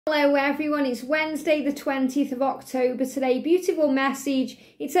Hello everyone, it's Wednesday the 20th of October today. Beautiful message.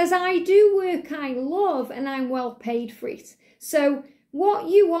 It says, I do work I love and I'm well paid for it. So what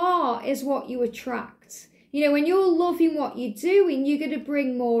you are is what you attract. You know, when you're loving what you're doing, you're going to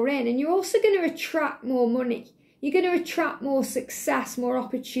bring more in, and you're also going to attract more money. You're going to attract more success, more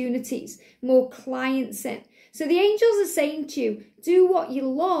opportunities, more clients in. So the angels are saying to you, do what you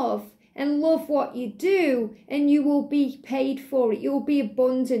love and love what you do, and you will be paid for it. You'll be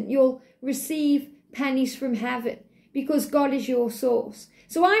abundant. You'll receive pennies from heaven because God is your source.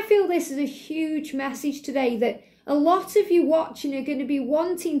 So I feel this is a huge message today, that a lot of you watching are going to be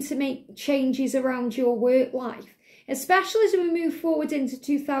wanting to make changes around your work life, especially as we move forward into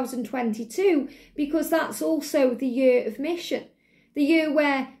 2022, because that's also the year of mission, the year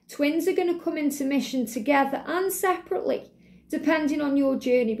where twins are going to come into mission together and separately, depending on your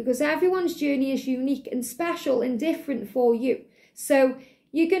journey, because everyone's journey is unique and special and different for you. So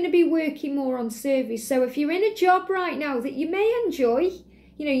you're going to be working more on service. So if you're in a job right now that you may enjoy,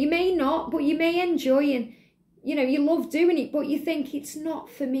 you know, you may not, but you may enjoy, and you know, you love doing it, but you think it's not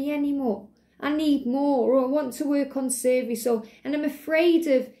for me anymore. I need more, or I want to work on service, and I'm afraid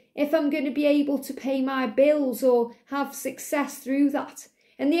of if I'm going to be able to pay my bills or have success through that.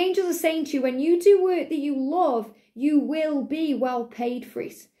 And the angels are saying to you, when you do work that you love, you will be well paid for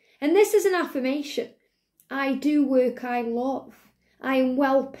it. And this is an affirmation. I do work I love. I am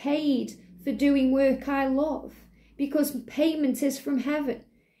well paid for doing work I love, because payment is from heaven.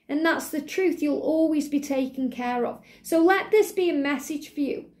 And that's the truth. You'll always be taken care of. So let this be a message for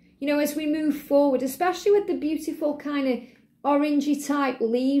you, you know, as we move forward, especially with the beautiful kind of orangey type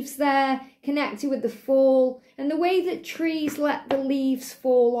leaves there, connected with the fall, and the way that trees let the leaves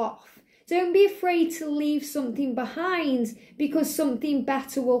fall off. Don't be afraid to leave something behind, because something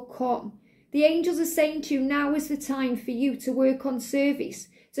better will come. The angels are saying to you, now is the time for you to work on service,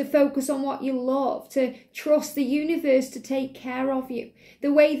 to focus on what you love, to trust the universe to take care of you.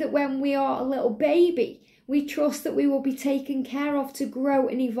 The way that when we are a little baby, we trust that we will be taken care of to grow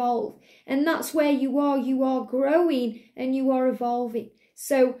and evolve. And that's where you are growing and you are evolving.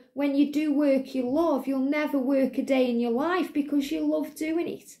 So when you do work you love, you'll never work a day in your life, because you love doing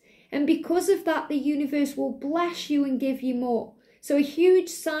it. And because of that, the universe will bless you and give you more. So a huge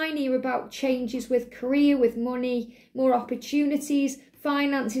sign here about changes with career, with money, more opportunities,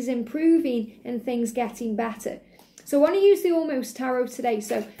 finances improving, and things getting better. So I want to use the Almost Tarot today.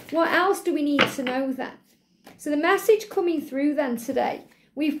 So what else do we need to know then? So the message coming through then today,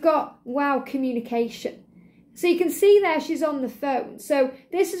 we've got, wow, communication. So you can see there she's on the phone. So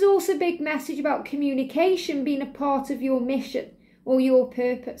this is also a big message about communication being a part of your mission or your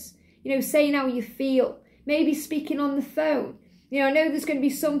purpose. You know, saying how you feel, maybe speaking on the phone. You know, I know there's going to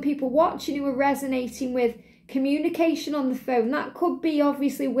be some people watching who are resonating with communication on the phone. That could be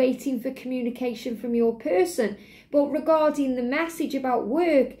obviously waiting for communication from your person. But regarding the message about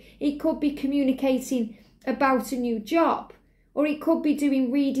work, it could be communicating about a new job. Or it could be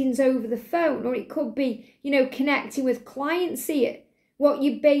doing readings over the phone. Or it could be, you know, connecting with clients here. What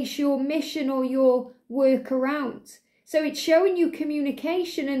you base your mission or your work around. So it's showing you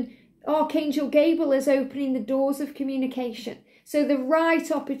communication, and Archangel Gabriel is opening the doors of communication. So the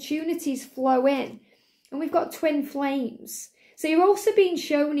right opportunities flow in. And we've got twin flames. So you're also being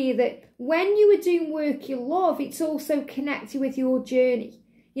shown here that when you are doing work you love, it's also connected with your journey.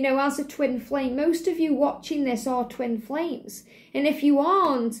 You know, as a twin flame, most of you watching this are twin flames. And if you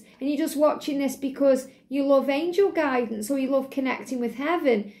aren't, and you're just watching this because you love angel guidance or you love connecting with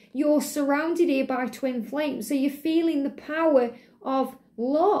heaven, you're surrounded here by twin flames. So you're feeling the power of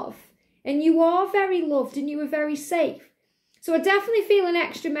love. And you are very loved and you are very safe. So I definitely feel an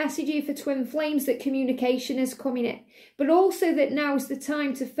extra message here for twin flames, that communication is coming in. But also that now is the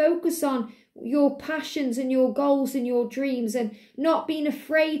time to focus on your passions and your goals and your dreams, and not being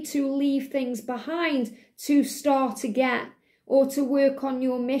afraid to leave things behind to start again, or to work on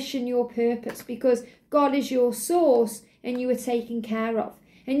your mission, your purpose, because God is your source and you are taken care of.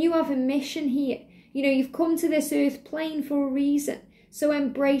 And you have a mission here. You know, you've come to this earth plane for a reason. So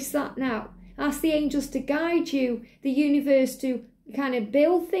embrace that now. Ask the angels to guide you, the universe to kind of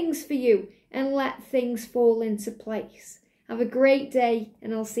build things for you, and let things fall into place. Have a great day,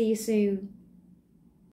 and I'll see you soon.